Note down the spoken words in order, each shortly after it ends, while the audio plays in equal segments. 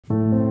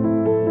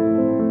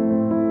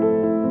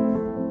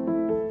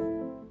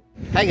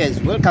Hi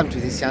guys, welcome to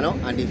this channel,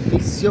 and if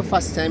it's your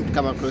first time to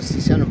come across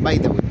this channel, by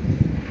the way,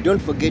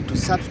 don't forget to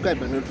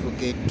subscribe and don't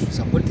forget to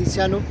support this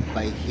channel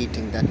by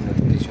hitting that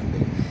notification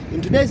bell.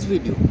 In today's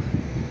video,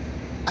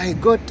 I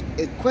got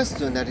a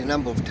question that a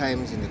number of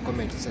times in the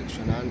comment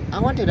section, and I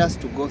wanted us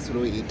to go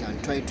through it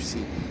and try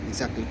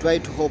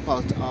to help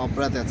out our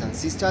brothers and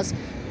sisters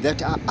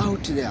that are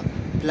out there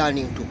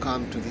planning to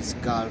come to these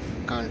Gulf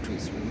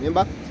countries.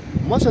 Remember,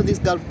 most of these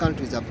Gulf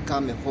countries have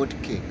become a hot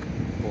cake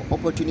for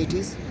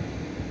opportunities,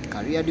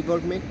 career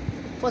development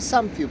for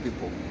some few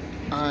people,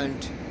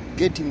 and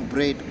getting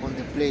bread on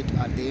the plate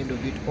at the end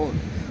of it all.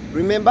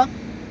 Remember,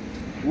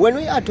 when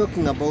we are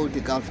talking about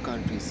the Gulf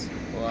countries,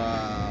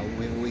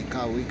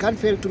 we can't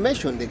fail to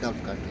mention the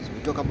Gulf countries.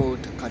 We talk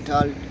about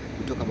Qatar,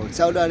 we talk about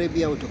Saudi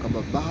Arabia, we talk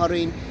about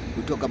Bahrain,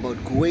 we talk about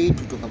Kuwait,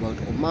 we talk about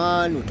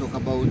Oman, we talk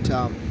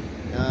about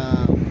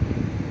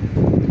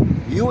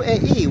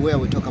UAE, where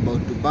we talk about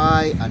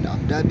Dubai and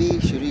Abu Dhabi,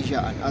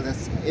 Sharjah and other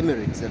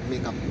Emirates that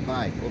make up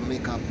Dubai or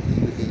make up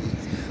UAE.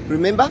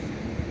 Remember,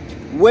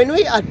 when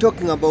we are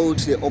talking about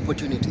the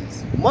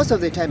opportunities, most of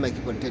the time I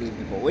keep on telling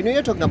people, when we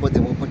are talking about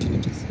the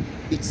opportunities,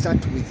 it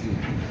starts with you.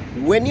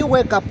 When you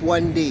wake up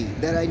one day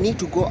that I need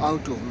to go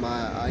out of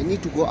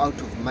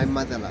my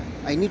motherland,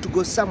 I need to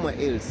go somewhere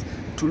else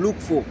to look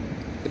for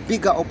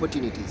bigger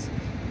opportunities,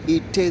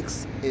 it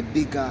takes a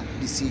bigger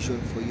decision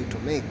for you to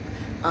make.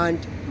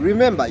 And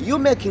remember, you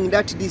making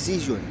that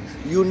decision,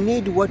 you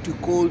need what you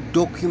call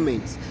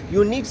documents.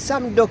 You need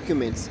some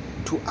documents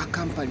to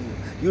accompany you.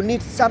 You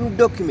need some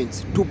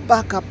documents to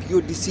back up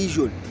your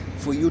decision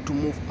for you to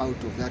move out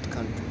of that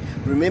country.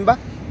 Remember,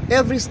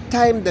 every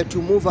time that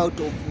you move out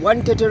of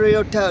one territory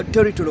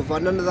of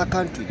another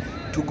country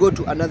to go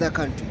to another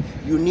country,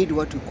 you need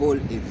what we call a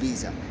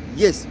visa.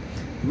 Yes,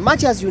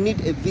 much as you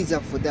need a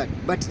visa for that,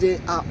 but there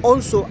are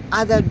also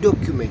other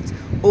documents,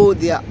 or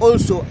there are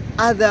also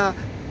other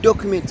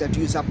documents that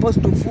you're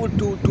supposed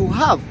to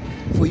have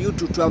for you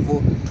to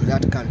travel to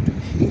that country.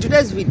 In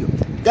today's video,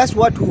 that's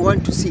what we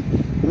want to see.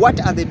 What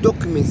are the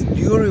documents do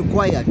you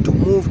require to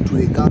move to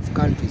the Gulf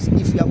countries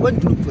if you are going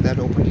to look for that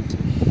opportunity?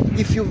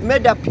 If you've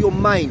made up your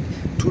mind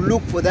to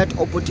look for that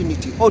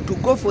opportunity or to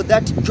go for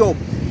that job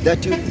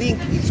that you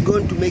think is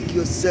going to make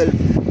yourself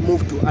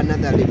move to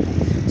another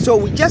level. So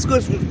we just go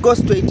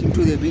straight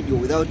into the video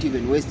without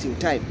even wasting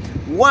time.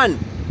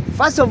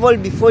 First of all,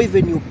 before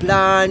even you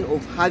plan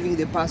of having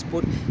the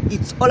passport,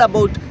 it's all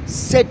about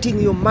setting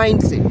your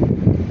mindset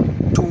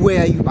to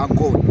where you are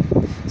going.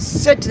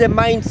 Set the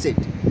mindset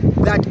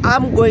that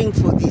I'm going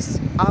for this,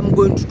 I'm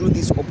going to do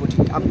this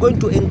opportunity, I'm going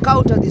to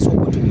encounter this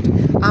opportunity,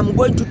 I'm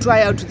going to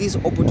try out this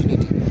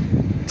opportunity.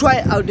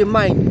 Try out the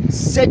mind,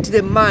 set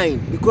the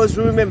mind, because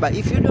remember,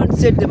 if you don't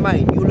set the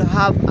mind, you'll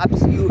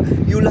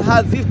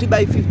have 50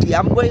 by 50.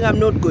 I'm going, I'm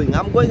not going,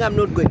 I'm going, I'm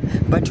not going.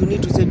 But you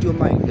need to set your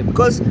mind,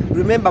 because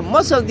remember,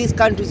 most of these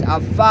countries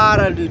are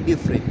far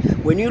different.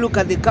 When you look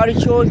at the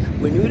cultures,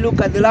 when you look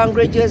at the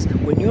languages,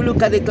 when you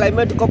look at the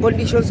climatical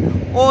conditions,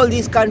 all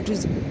these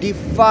countries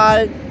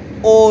differ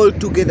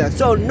altogether.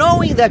 So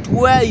knowing that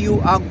where you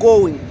are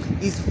going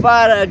is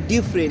far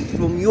different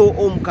from your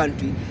home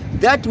country,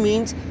 that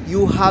means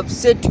you have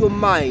set your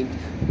mind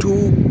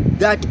to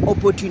that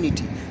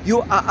opportunity.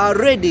 You are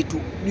ready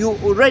to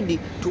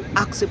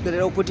accept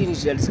that opportunity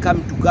that is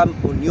come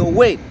on your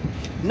way.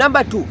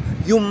 Number two,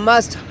 you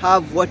must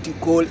have what you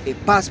call a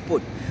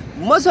passport.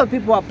 Most of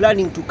people are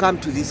planning to come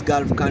to these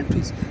Gulf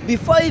countries.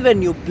 Before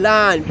even you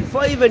plan,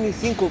 before even you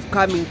think of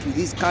coming to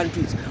these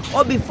countries,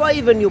 or before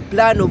even you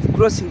plan of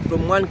crossing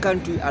from one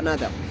country to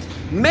another,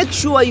 make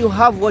sure you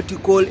have what you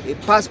call a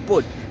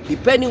passport.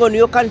 Depending on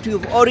your country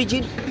of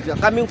origin, if you're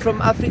coming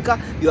from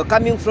Africa, you're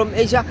coming from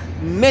Asia,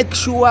 make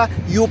sure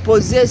you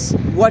possess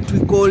what we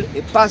call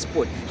a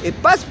passport. A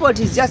passport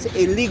is just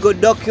a legal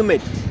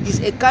document. It's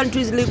a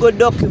country's legal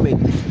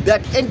document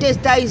that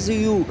entitles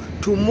you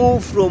to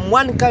move from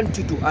one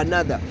country to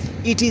another.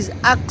 It is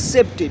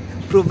accepted,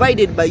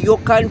 provided by your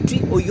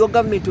country or your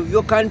government of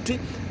your country,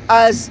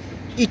 as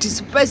it is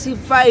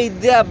specified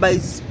thereby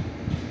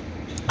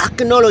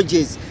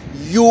acknowledges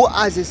you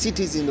as a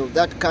citizen of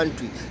that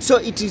country. So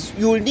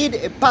you will need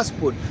a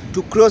passport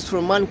to cross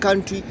from one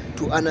country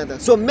to another.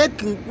 So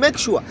make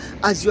sure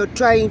as you're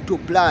trying to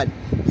plan,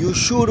 you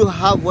should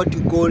have what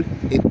you call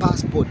a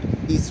passport.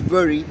 It's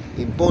very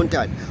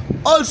important.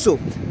 Also,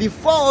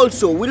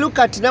 we look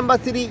at number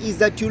 3 is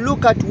that you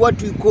look at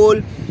what we call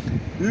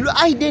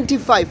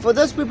identify. For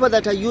those people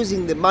that are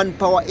using the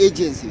manpower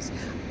agencies,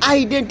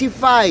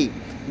 identify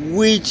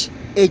which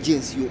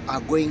agents you are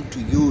going to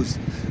use.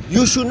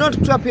 You should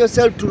not trap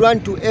yourself to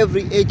run to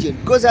every agent,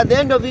 because at the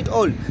end of it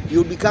all,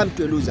 you'll become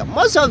a loser.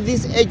 Most of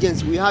these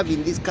agents we have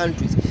in these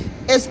countries,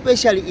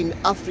 especially in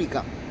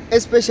Africa,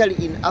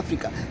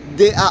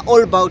 they are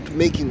all about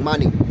making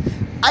money.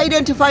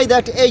 Identify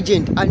that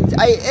agent and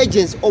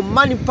agents or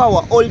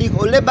manpower or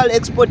labor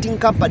exporting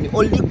company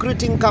or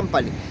recruiting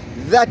company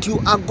that you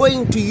are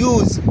going to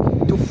use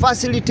to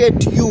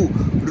facilitate you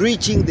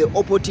reaching the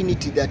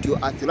opportunity that you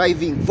are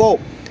thriving for.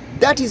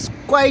 That is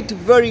quite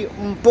very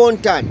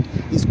important.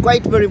 It's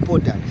quite very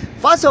important.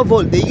 First of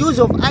all, the use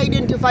of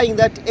identifying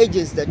that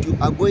agents that you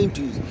are going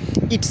to use.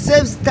 It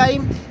saves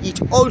time.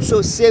 It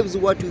also saves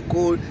what we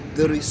call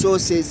the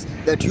resources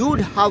that you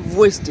would have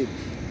wasted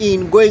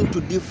in going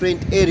to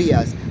different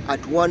areas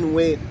at one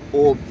way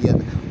or the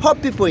other.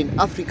 Hope people in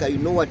Africa, you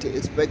know what to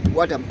expect,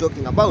 what I'm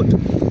talking about.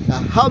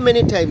 How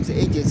many times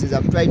agencies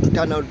have tried to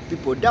turn out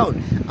people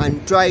down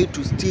and try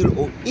to steal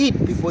or eat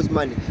people's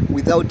money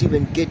without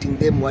even getting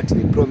them what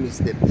they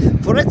promised them.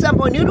 For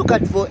example, when you look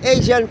at for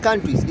Asian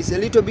countries, it's a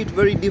little bit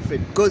very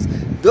different, because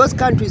those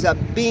countries are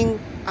being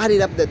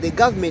added up that the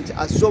governments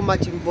are so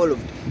much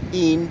involved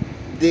in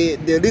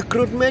the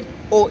recruitment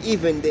or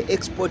even the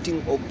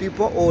exporting of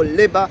people, or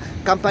labor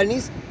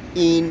companies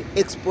in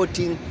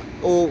exporting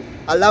or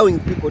allowing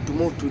people to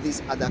move to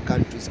these other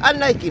countries,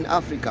 unlike in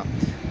Africa.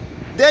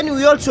 Then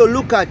we also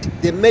look at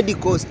the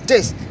medical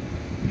test.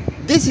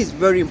 This is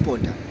very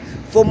important.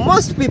 For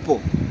most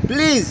people,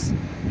 please,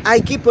 I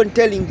keep on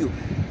telling you,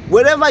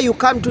 wherever you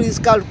come to these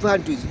Gulf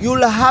countries,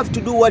 you'll have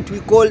to do what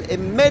we call a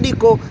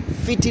medical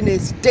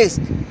fitness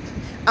test.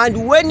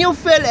 And when you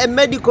fail a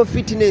medical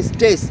fitness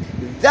test,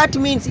 that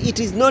means it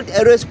is not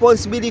a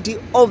responsibility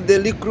of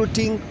the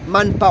recruiting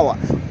manpower,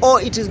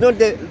 or it is not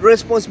the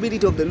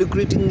responsibility of the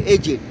recruiting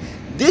agent.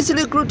 This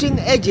recruiting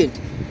agent,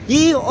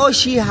 he or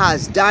she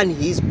has done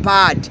his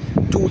part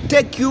to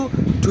take you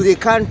to the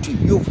country.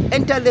 You've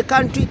entered the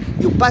country,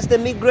 you pass the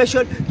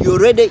migration, you're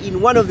already in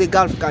one of the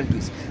Gulf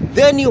countries.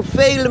 Then you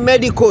fail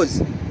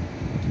medicals.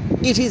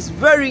 It is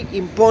very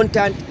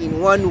important in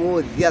one way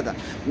or the other.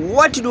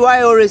 What do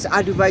I always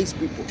advise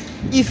people?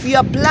 If you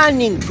are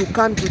planning to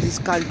come to these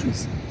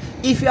countries,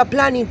 if you are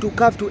planning to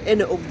come to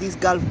any of these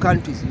Gulf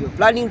countries, you're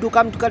planning to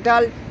come to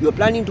Qatar, you're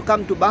planning to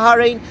come to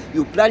Bahrain,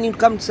 you're planning to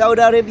come to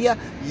Saudi Arabia,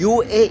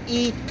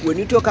 UAE, when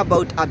you talk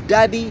about Abu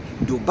Dhabi,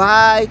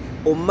 Dubai,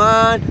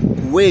 Oman,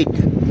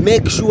 Kuwait,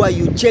 make sure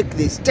you check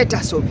the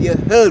status of your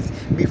health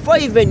before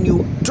even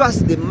you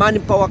trust the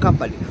manpower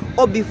company,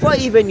 or before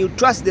even you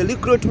trust the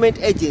recruitment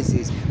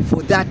agencies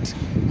for that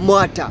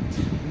matter.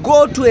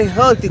 Go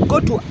to go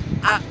to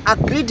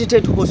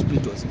accredited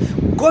hospitals.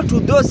 Go to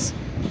those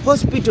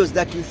hospitals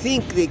that you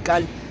think they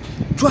can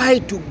try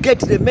to get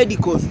the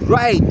medicals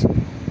right.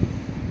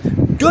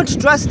 Don't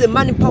trust the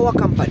manpower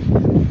company.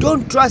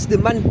 Don't trust the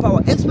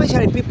manpower,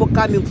 especially people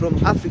coming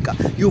from Africa.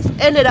 You've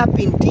ended up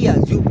in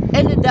tears. You've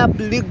ended up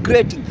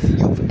regretting.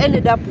 You've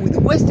ended up with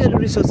wasted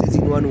resources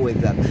in one way or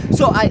the other.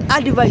 So I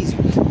advise you,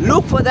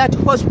 look for that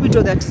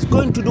hospital that is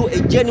going to do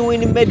a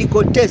genuine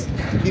medical test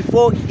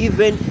before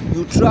even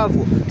you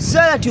travel, so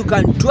that you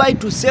can try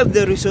to save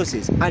the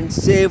resources and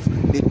save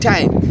the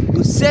time.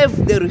 You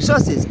save the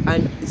resources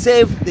and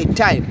save the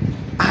time.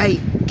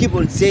 I keep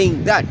on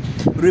saying that.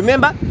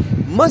 Remember,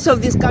 most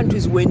of these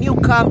countries, when you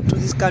come to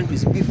these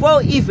countries,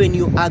 before even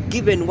you are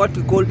given what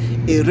we call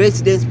a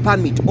residence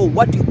permit, or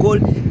what you call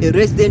a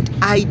resident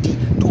ID,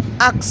 to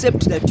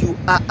accept that you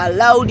are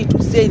allowed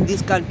to stay in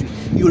this country,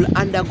 you'll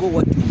undergo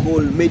what you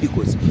call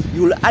medicals.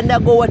 You'll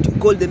undergo what you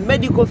call the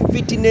medical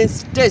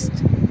fitness test.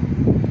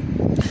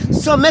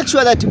 So make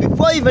sure that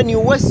before even you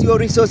waste your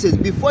resources,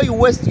 before you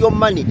waste your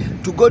money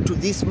to go to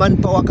these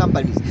manpower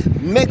companies,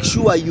 make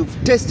sure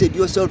you've tested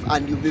yourself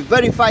and you've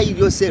verified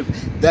yourself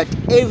that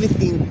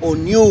everything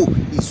on you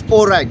is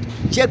alright.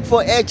 Check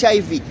for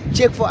HIV,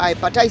 check for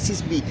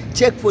hepatitis B,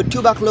 check for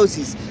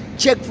tuberculosis,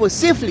 check for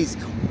syphilis.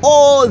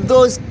 All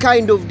those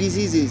kind of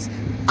diseases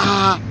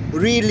are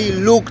really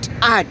looked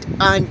at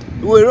and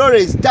will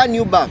always turn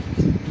you back.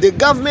 The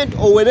government,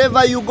 or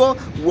wherever you go,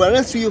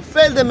 once you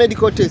fail the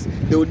medical test,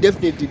 they will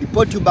definitely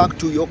deport you back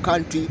to your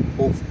country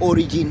of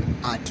origin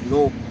at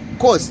no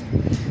cost.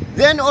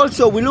 Then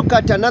also we look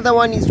at another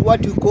one, is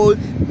what you call,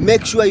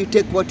 make sure you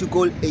take what you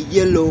call a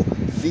yellow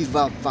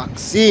fever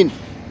vaccine.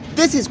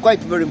 This is quite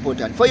very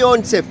important for your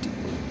own safety.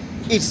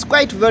 It's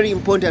quite very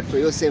important for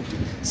your safety.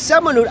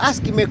 Someone will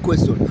ask me a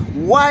question,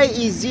 why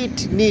is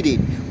it needed?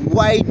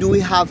 Why do we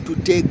have to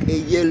take a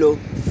yellow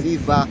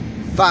fever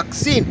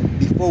vaccine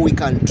before we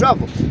can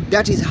travel?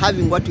 That is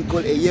having what we call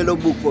a yellow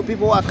book. For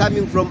people who are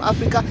coming from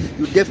Africa,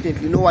 you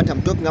definitely know what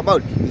I'm talking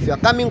about. If you are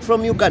coming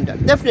from Uganda,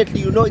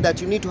 definitely you know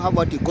that you need to have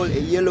what you call a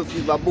yellow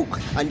fever book,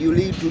 and you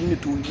need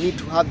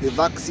to have the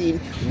vaccine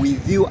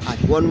with you at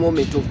one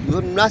moment of,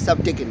 you must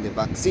have taken the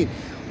vaccine.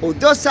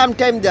 Although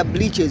sometimes there are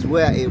bleaches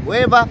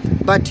wherever,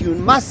 but you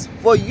must,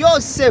 for your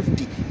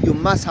safety, you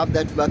must have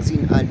that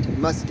vaccine and you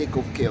must take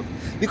care of.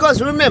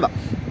 Because remember,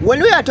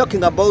 when we are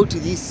talking about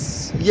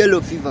these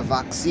yellow fever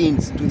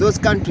vaccines to those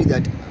countries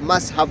that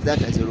must have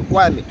that as a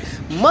requirement,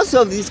 most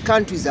of these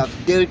countries have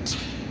dealt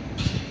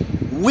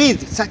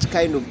with such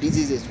kind of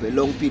diseases for a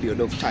long period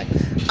of time,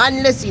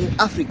 unless in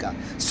Africa.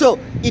 So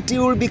it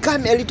will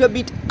become a little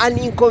bit an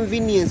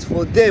inconvenience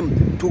for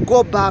them to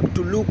go back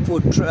to look for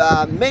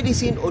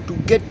medicine, or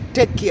to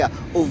take care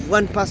of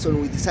one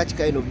person with such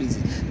kind of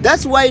disease.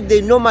 That's why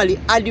they normally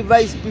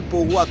advise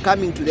people who are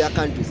coming to their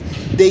countries,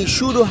 they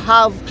should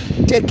have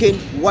taken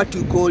what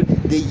you call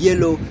the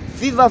yellow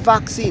fever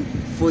vaccine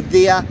for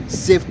their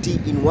safety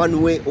in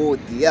one way or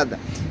the other.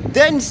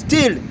 Then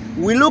still,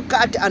 we look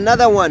at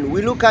another one.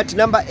 We look at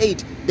number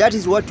 8. That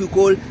is what we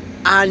call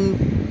and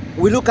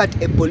we look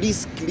at a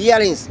police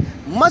clearance.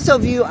 Most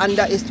of you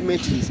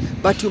underestimate this,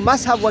 but you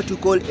must have what you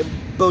call a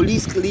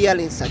police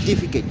clearance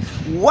certificate.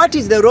 What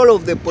is the role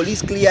of the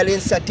police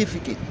clearance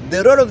certificate?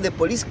 The role of the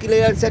police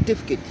clearance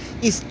certificate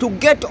is to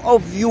get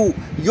off your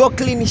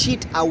clean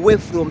sheet away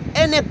from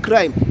any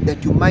crime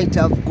that you might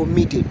have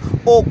committed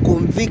or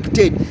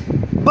convicted.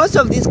 Most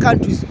of these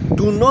countries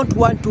do not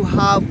want to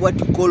have what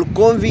you call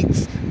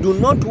convicts, do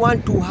not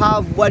want to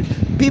have what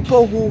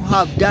people who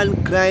have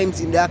done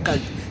crimes in their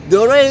country. They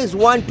always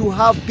want to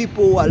have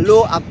people who are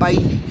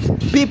law-abiding,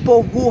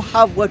 people who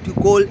have what you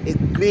call a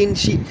clean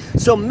sheet.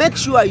 So make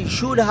sure you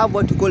should have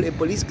what you call a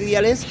police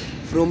clearance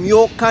from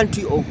your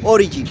country of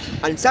origin,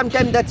 and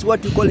sometimes that's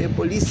what we call a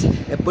police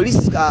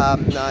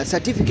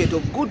certificate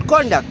of good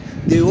conduct.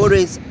 They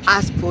always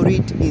ask for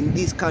it in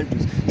these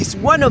countries. It's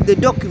one of the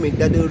documents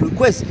that they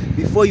request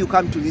before you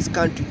come to this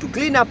country to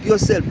clean up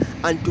yourself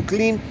and to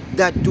clean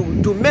that,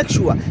 to make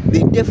sure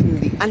they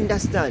definitely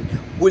understand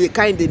with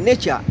the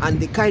nature and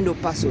the kind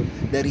of person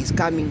that is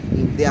coming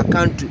in their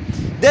country.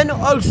 Then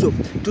also,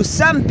 to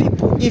some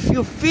people, if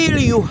you feel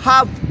you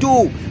have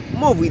to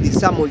move with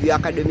some of your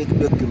academic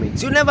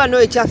documents, you never know,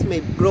 a chance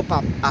may crop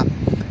up.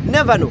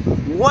 Never know.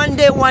 One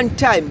day, one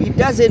time. It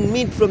doesn't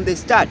mean from the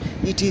start.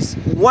 It is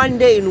one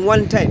day in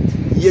one time.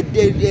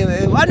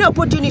 One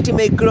opportunity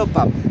may crop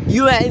up.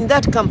 You are in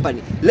that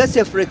company. Let's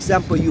say, for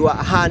example, you are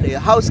a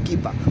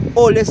housekeeper,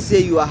 or let's say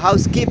you are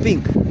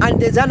housekeeping, and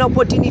there's an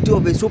opportunity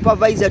of a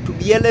supervisor to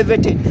be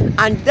elevated.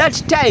 And that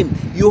time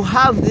you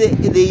have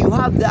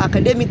the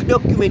academic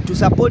document to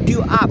support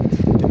you up.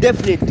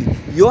 Definitely,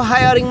 your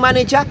hiring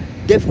manager,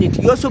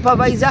 definitely your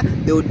supervisor,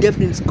 they will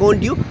definitely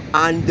second you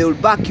and they will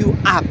back you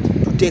up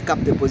to take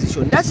up the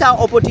position. That's how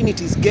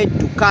opportunities get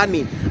to come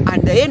in.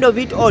 And the end of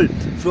it all,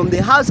 from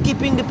the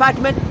housekeeping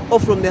department or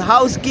from the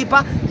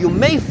housekeeper, you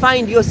may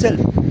find yourself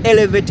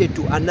elevated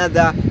to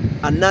another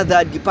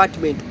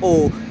department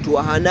or to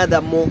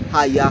another more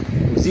higher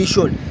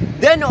position.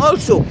 Then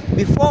also,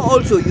 before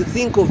also you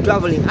think of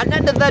traveling,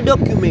 another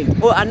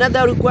document or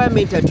another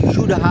requirement that you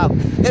should have,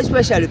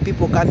 especially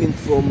people coming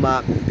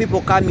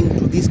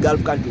to these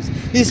Gulf countries,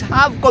 is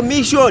have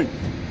commission.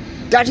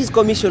 That is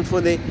commission for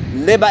the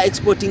labor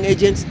exporting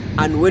agents,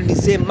 and when they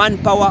say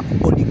manpower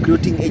or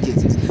recruiting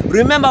agencies.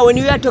 Remember, when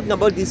we are talking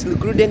about these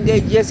recruiting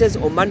agencies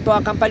or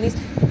manpower companies,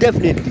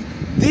 definitely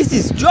this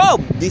is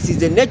job. This is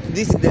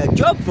their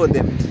job for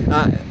them.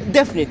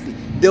 Definitely,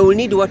 they will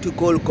need what we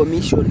call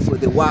commission for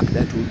the work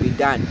that will be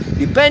done.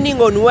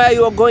 Depending on where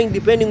you are going,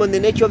 depending on the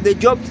nature of the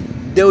job,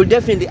 they will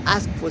definitely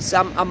ask for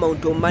some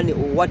amount of money,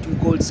 or what we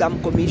call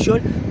some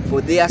commission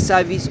for their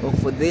service or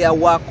for their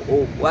work,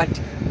 or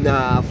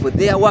for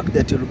their work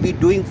that they will be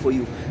doing for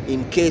you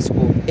in case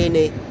of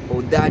any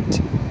or that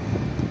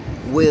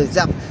wills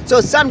up.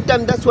 So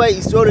sometimes that's why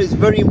it's always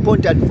very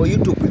important for you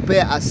to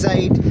prepare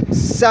aside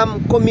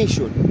some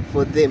commission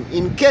for them.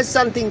 In case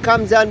something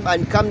comes on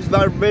and comes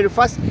very, very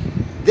fast,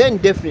 then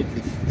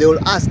definitely they will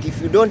ask.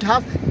 If you don't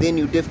have, then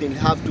you definitely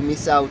have to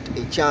miss out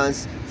a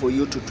chance for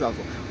you to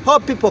travel. How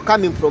people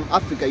coming from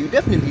Africa, you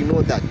definitely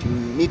know that you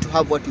need to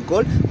have what you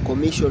call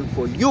commission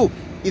for you,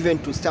 even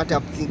to start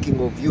up thinking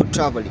of you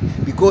traveling,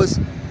 because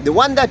the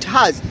one that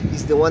has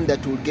is the one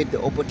that will get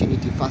the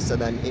opportunity faster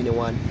than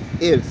anyone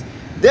else.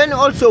 Then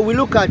also we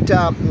look at,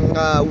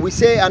 we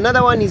say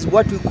another one is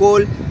what we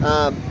call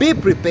be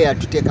prepared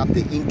to take up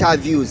the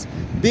interviews.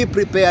 Be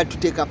prepared to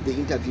take up the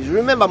interviews.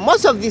 Remember,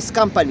 most of these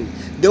companies,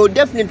 they will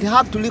definitely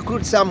have to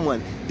recruit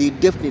someone they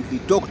definitely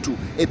talk to,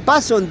 a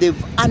person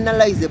they've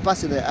analyzed, the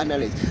person they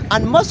analyze.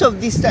 And most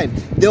of this time,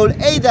 they will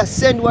either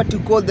send what you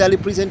call their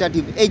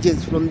representative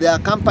agents from their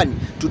company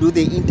to do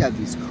the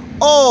interviews,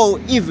 or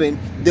even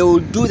they will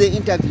do the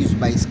interviews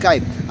by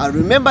Skype. I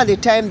remember the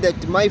time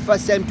that my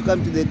first time to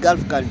come to the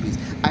Gulf countries,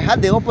 I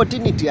had the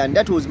opportunity, and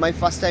that was my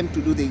first time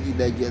to do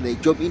the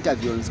job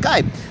interview on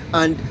Skype.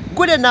 And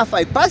good enough,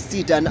 I passed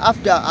it, and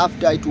after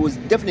it was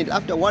definitely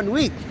after 1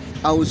 week,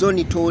 I was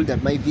only told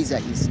that my visa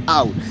is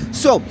out.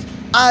 So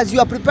as you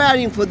are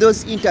preparing for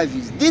those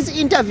interviews, these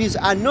interviews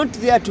are not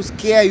there to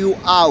scare you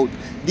out.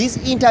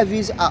 These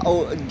interviews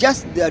are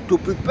just there to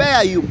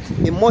prepare you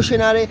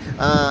emotionally,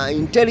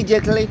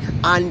 intelligently,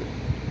 and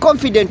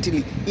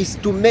confidently, is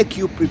to make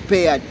you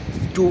prepared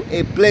to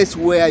a place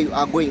where you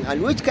are going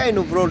and which kind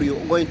of role you're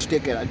going to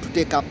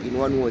take up in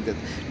one way or the other.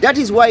 That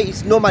is why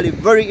it's normally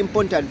very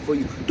important for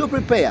you to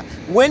prepare.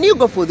 When you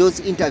go for those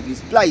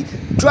interviews,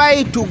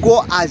 try to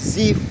go as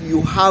if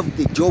you have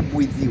the job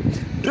with you.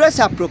 Dress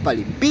up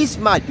properly, be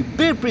smart,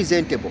 be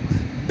presentable.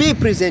 Be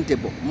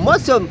presentable.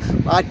 Most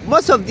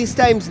of these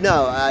times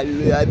now,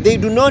 they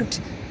do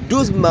not do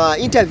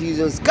interviews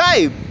on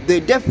Skype. They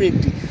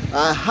definitely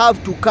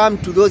have to come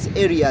to those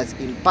areas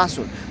in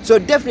person. So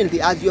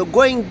definitely, as you're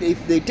going,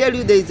 if they tell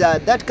you there's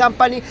that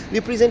company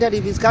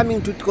representative is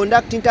coming to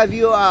conduct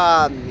interview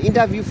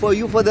for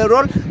you for the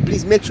role,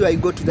 please make sure you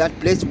go to that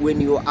place when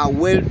you are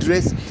well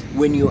dressed,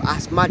 when you are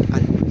smart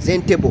and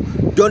presentable.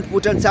 Don't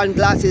put on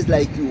sunglasses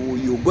like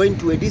you're going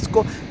to a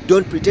disco.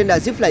 Don't pretend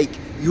as if like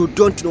you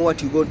don't know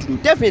what you're going to do,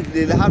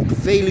 definitely they'll have to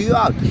fail you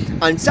out.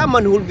 And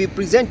someone who will be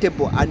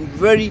presentable and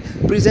very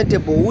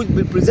presentable, who will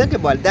be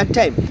presentable at that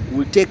time,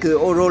 will take the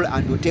role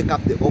and will take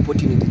up the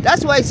opportunity.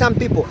 That's why some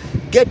people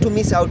get to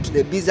miss out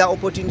the visa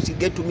opportunity,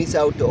 get to miss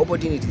out the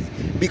opportunities,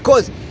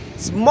 because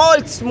small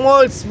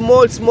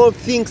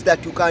things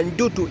that you can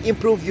do to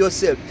improve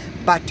yourself,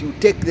 but you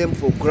take them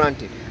for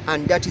granted.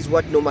 And that is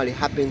what normally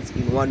happens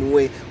in one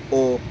way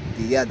or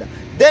the other.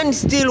 Then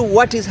still,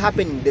 what is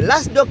happening, the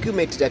last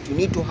document that you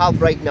need to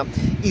have right now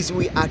is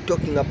we are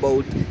talking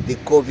about the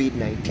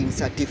COVID-19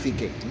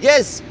 certificate.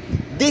 Yes,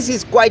 this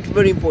is quite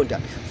very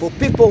important for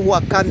people who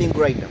are coming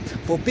right now,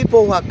 for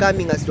people who are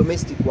coming as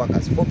domestic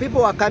workers, for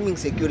people who are coming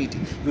security.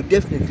 You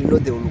definitely know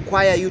they will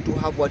require you to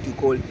have what you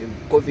call a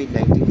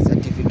COVID-19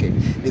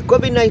 certificate. The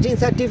COVID-19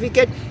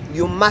 certificate,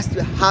 you must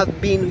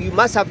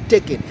have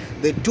taken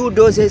the 2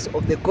 doses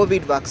of the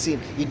COVID vaccine.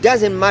 It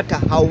doesn't matter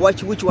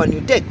which one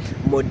you take,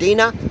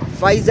 Moderna,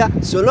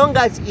 Pfizer, so long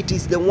as it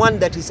is the one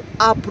that is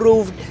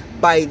approved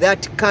by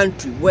that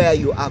country where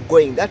you are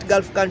going, that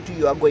Gulf country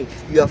you are going,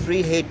 you are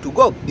free head to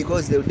go,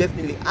 because they will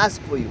definitely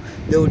ask for you.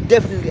 They will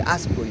definitely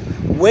ask for you.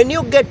 When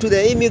you get to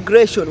the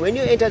immigration, when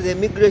you enter the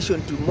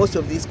immigration to most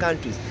of these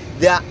countries,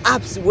 there are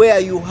apps where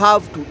you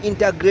have to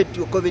integrate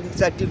your COVID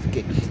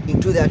certificate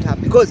into that app,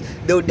 because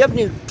they will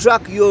definitely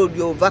track your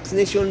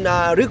vaccination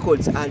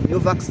records and your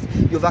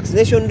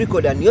vaccination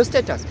record and your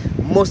status,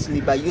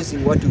 mostly by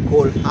using what you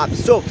call apps.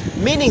 So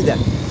meaning that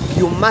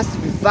you must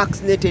be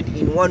vaccinated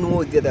in one way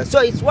or the other. So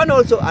it's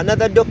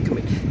another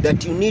document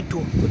that you need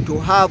to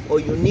have, or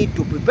you need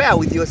to prepare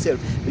with yourself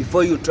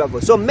before you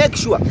travel. So make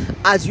sure,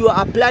 as you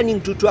are planning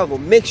to travel,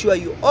 make sure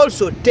you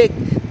also take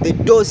the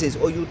doses,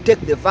 or you take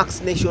the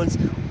vaccinations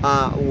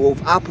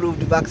of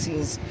approved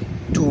vaccines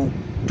to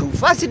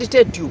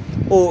facilitate you,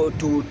 or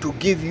to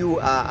give you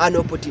an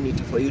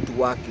opportunity for you to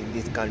work in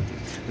this country.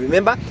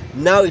 Remember,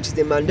 now it's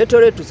the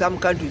mandatory to some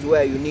countries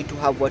where you need to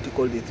have what you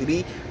call the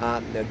 3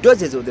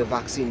 doses of the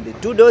vaccine, the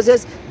 2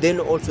 doses, then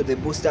also the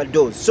booster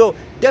dose. So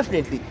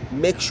definitely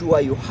make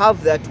sure you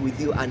have that with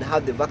you and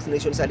have the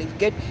vaccination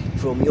certificate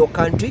from your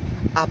country,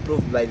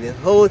 approved by the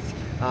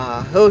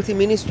health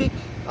ministry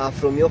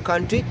from your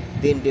country.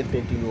 Then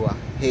definitely you are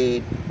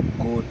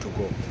good to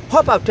go.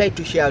 Hope I've tried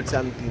to share out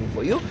something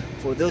for you.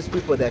 For those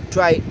people that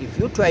if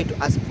you try to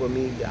ask from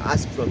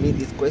me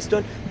this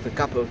question for a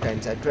couple of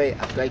times, I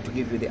try to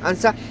give you the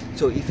answer.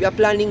 So if you are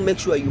planning, make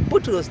sure you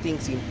put those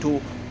things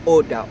into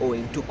order or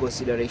into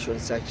consideration,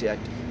 such that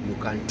you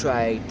can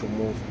try to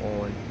move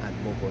on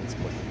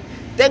smoothly.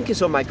 Thank you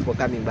so much for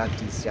coming back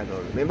to this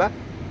channel. Remember,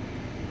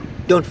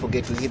 don't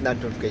forget to hit that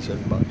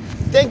notification bell.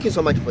 Thank you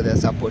so much for the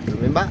support.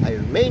 Remember, I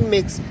remain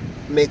Mex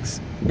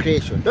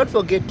Creation. Don't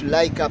forget to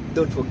like up.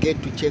 Don't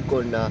forget to check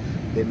on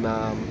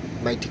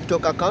my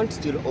TikTok account,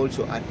 still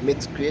also at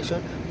Mex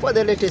Creation, for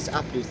the latest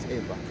updates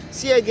ever.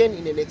 See you again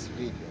in the next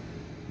video.